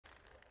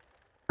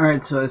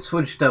Alright, so I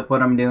switched up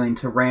what I'm doing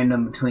to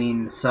random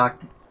between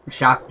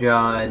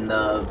Shockjaw and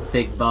the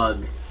Big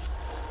Bug.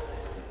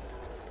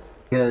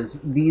 Because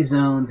these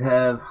zones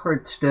have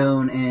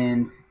Heartstone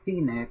and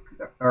Phoenix,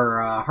 or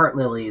Heart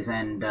Lilies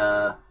and,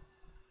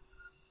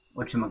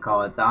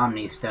 whatchamacallit, the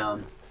Omni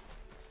Stone.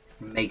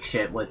 Make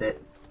shit with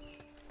it.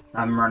 So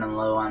I'm running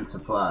low on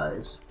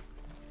supplies.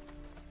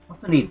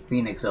 Also need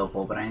Phoenix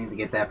Opal, but I need to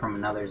get that from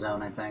another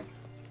zone, I think.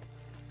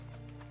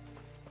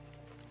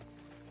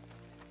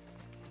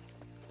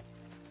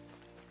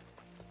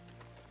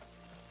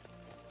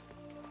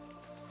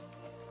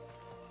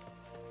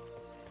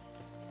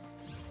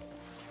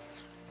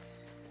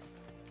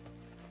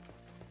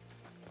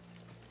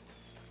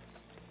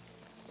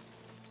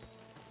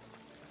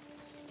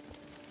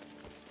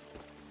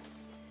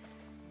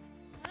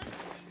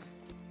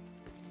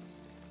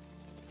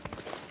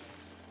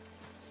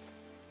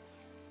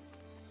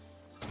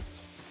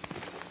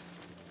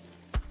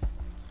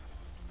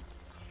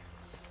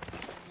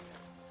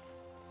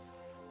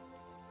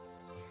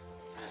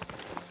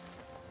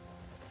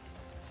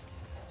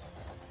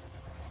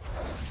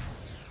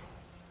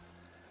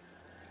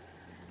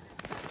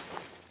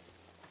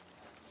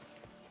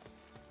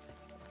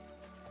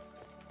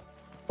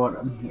 What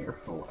I'm here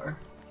for.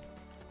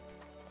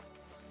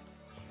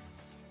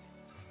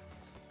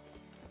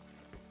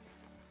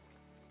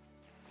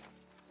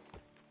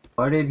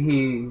 Why did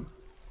he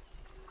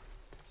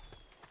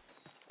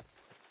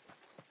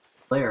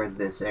clear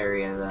this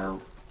area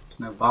though? There's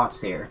no boss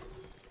here.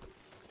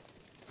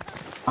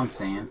 I'm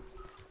saying.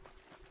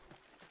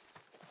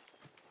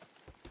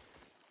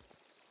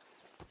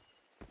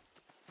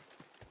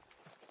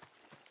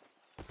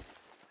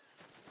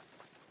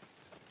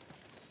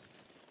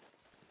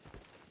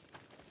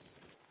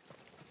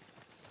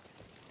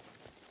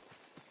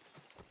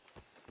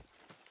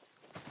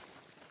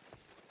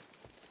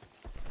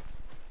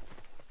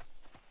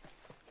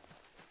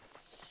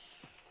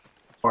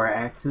 Four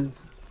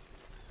axes.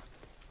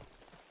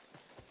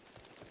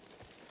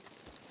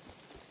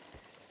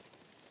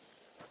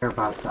 Care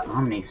about the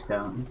Omni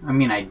Stone. I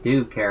mean, I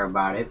do care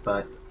about it,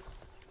 but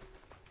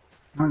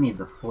I don't need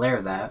to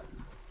flare that.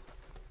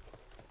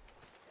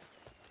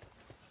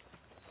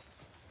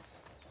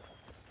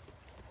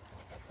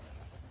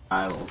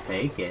 I will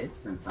take it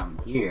since I'm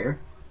here.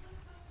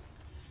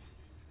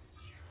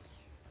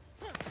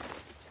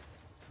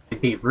 It'd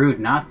be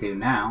rude not to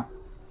now.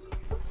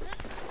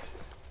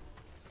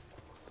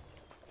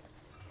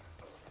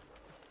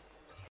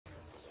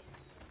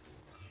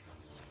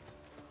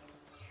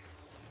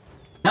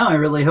 No, I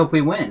really hope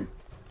we win.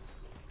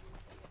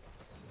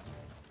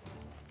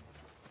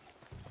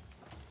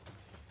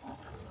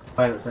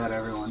 Fight without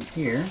everyone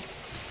here.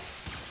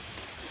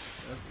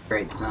 That's a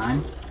great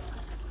sign.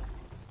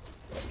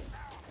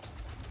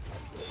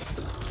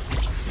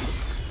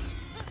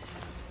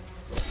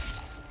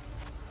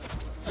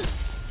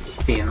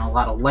 Seeing a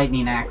lot of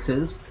lightning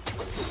axes.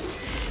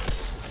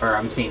 Or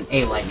I'm seeing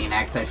a lightning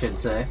axe, I should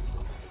say.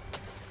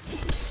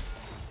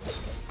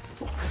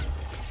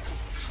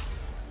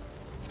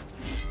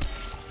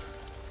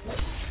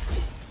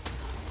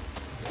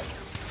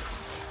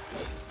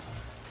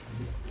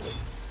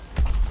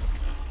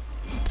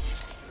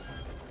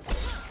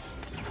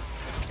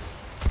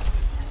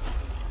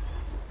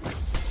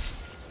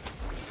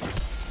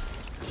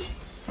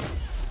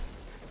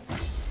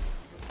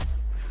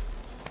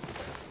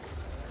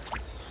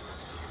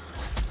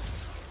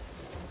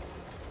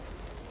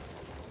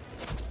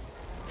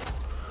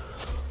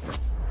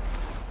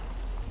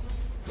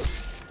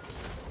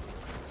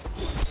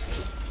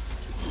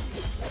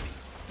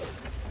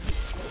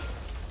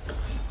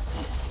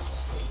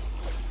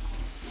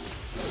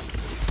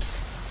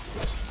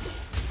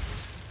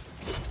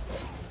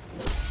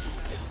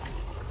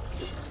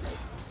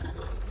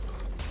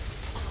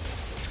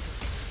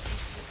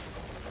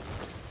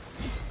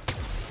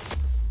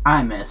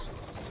 I missed.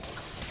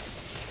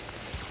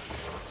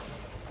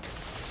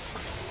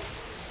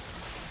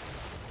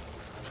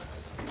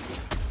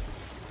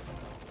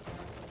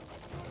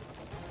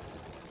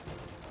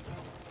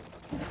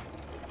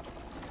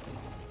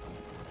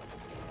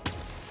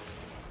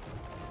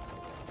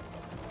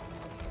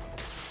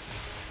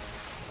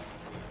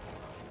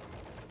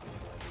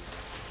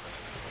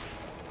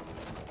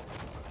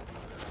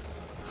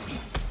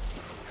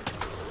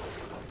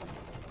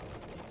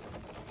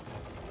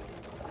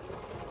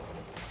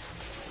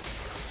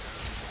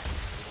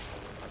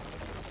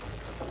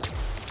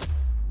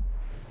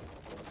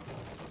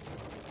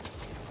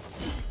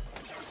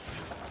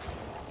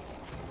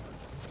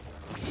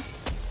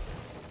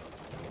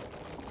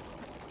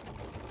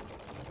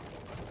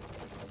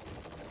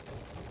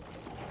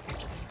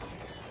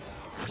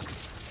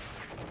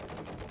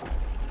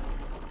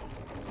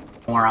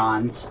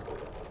 Morons.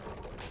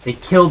 They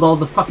killed all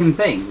the fucking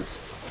things.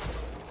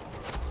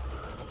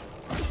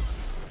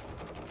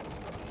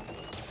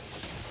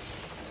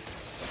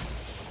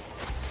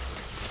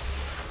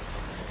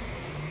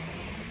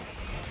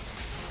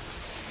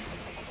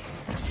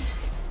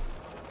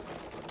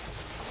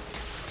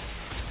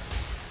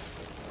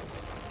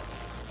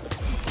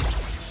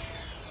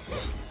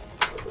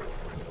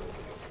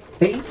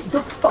 hate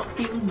the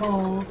fucking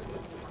balls.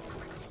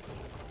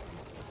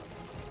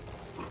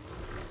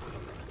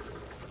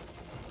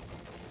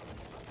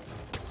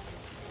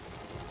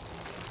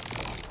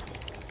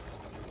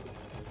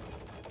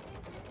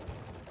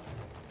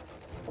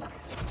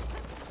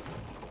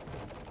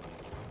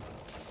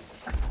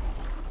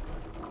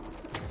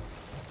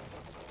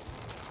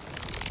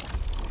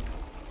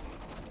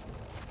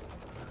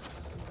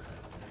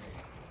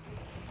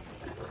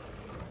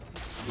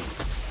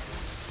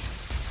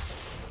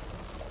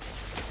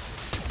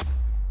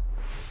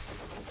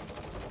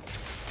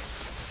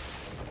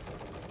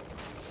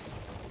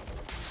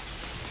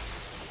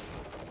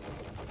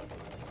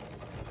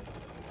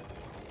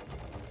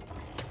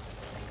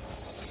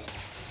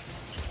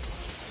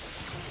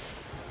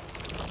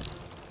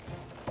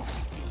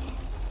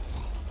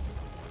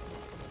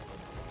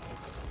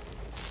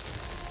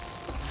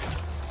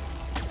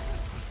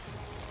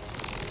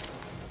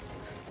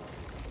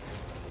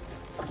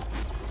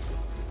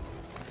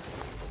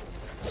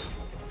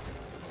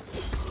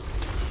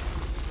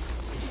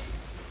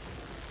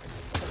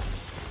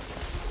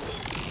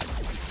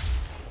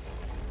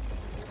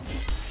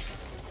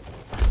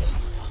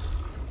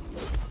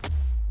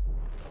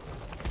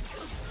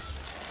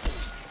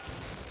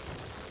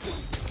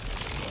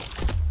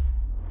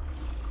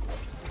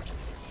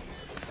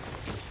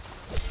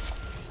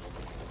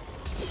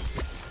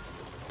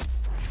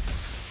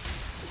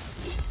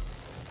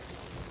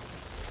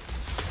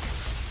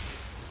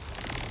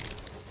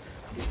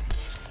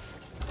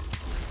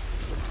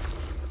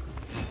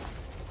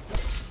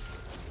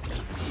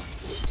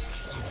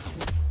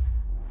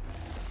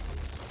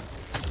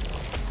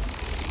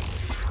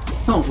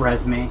 Don't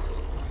res me.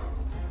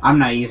 I'm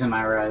not using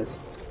my res.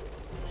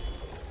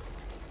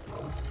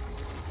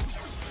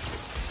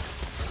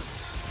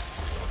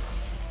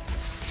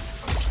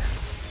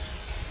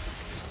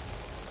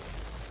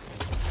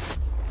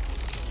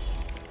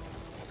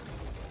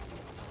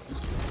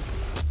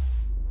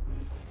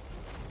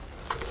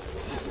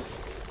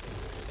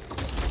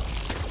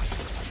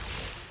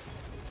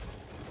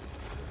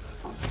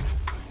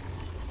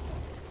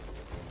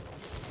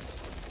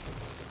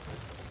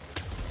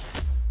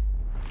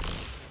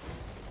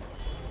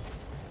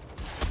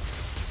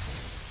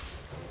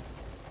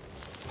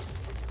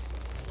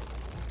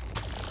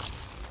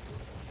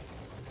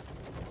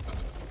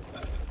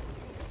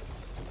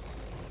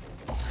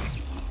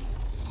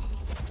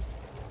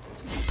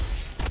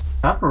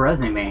 Stop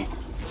resing me.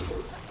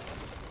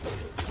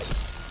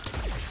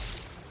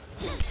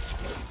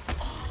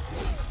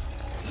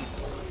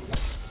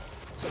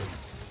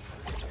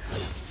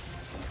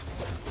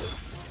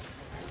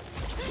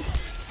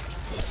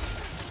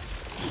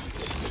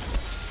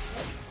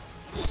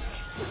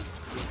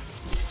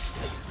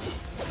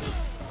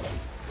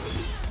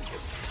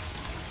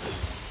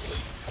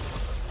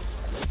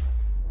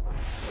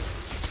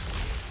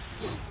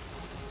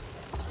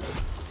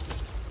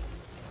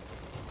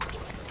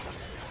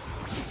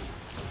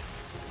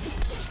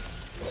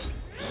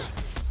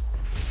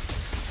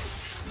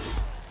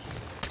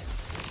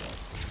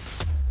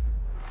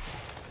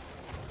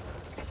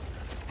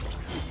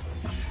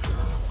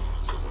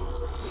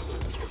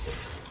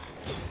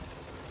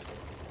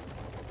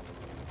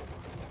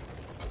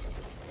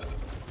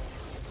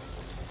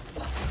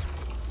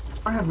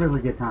 I have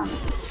really good time.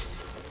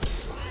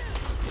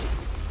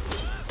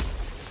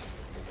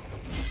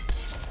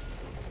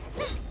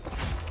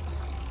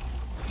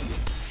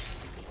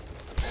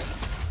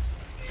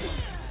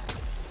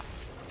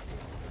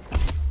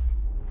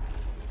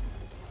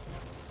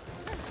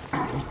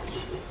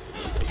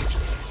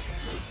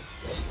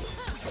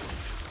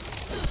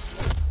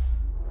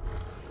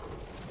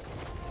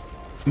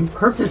 I'm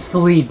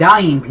purposefully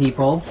dying,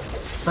 people.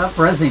 Stop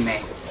resing me.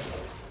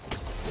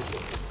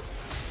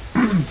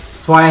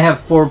 That's why I have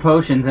 4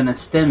 potions and a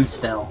stem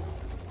still.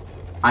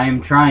 I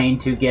am trying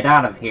to get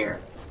out of here.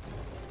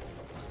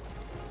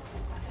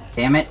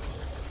 Damn it.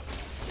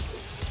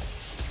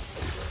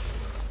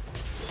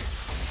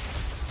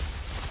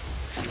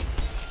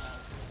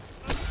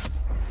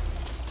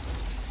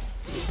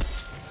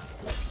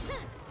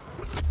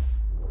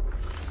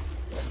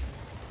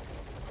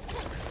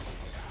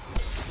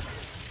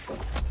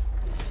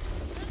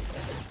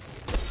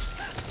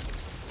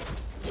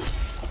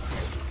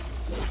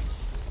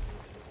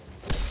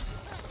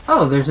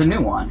 Oh, there's a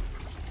new one.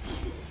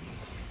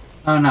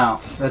 Oh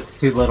no, that's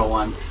 2 little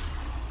ones.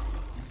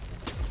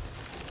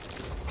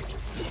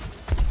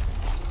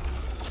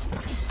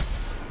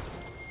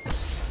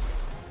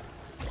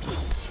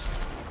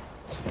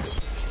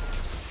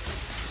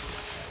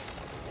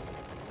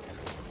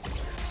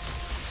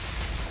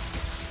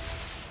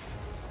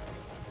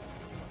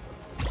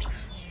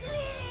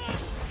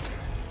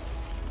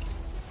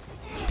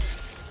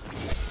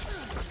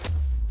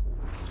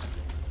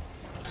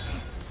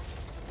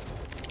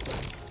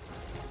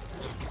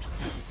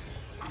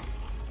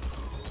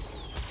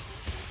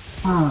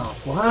 Oh,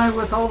 why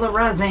with all the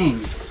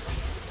rezzing?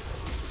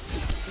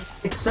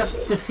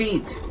 Accept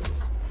defeat.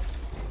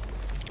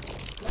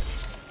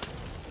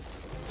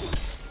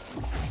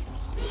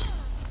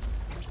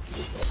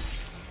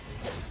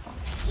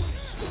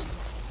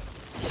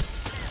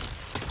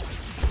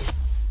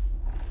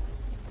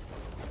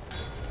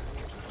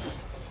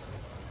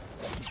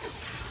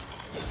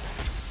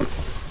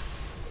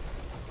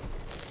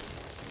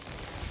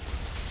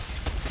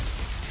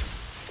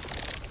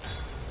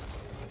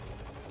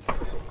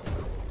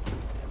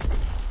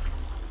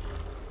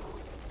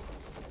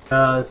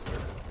 Just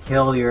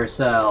kill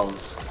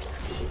yourselves.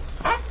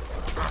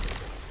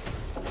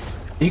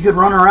 You could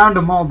run around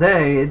him all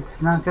day,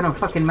 it's not gonna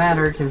fucking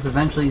matter, because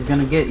eventually he's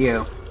gonna get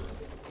you.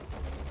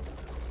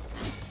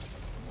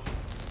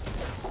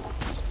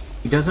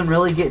 He doesn't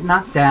really get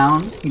knocked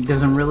down, he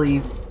doesn't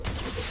really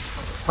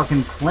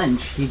fucking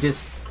flinch, he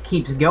just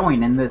keeps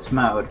going in this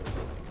mode.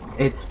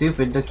 It's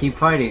stupid to keep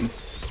fighting.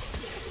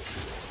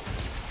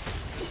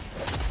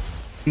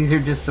 These are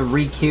just the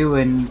re-queue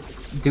and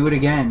do it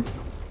again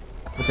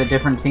with a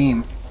different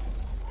team.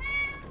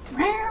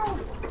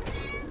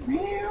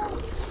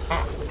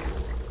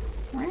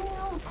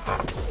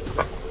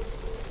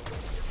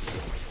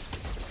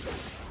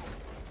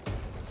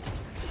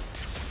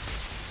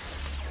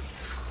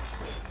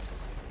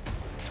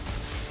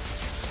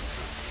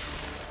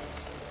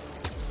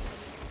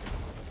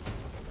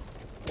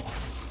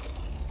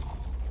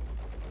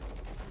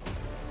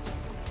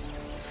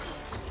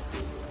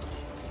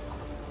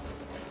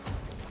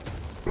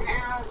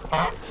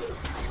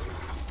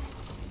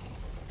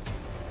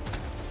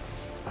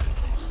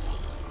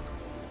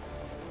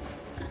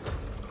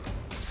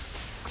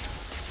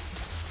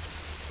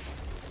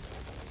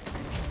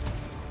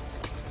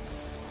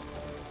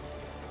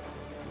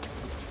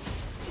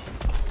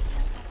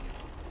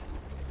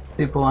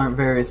 People aren't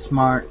very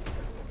smart.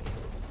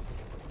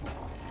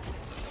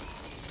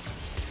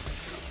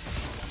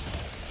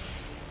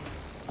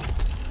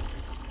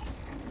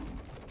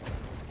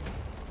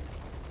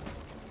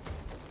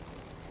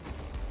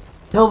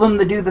 Tell them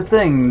to do the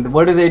thing.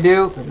 What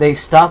do? They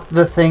stop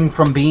the thing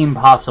from being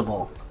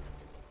possible.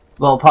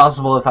 Well,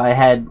 possible if I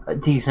had a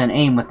decent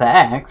aim with the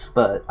axe,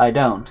 but I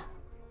don't.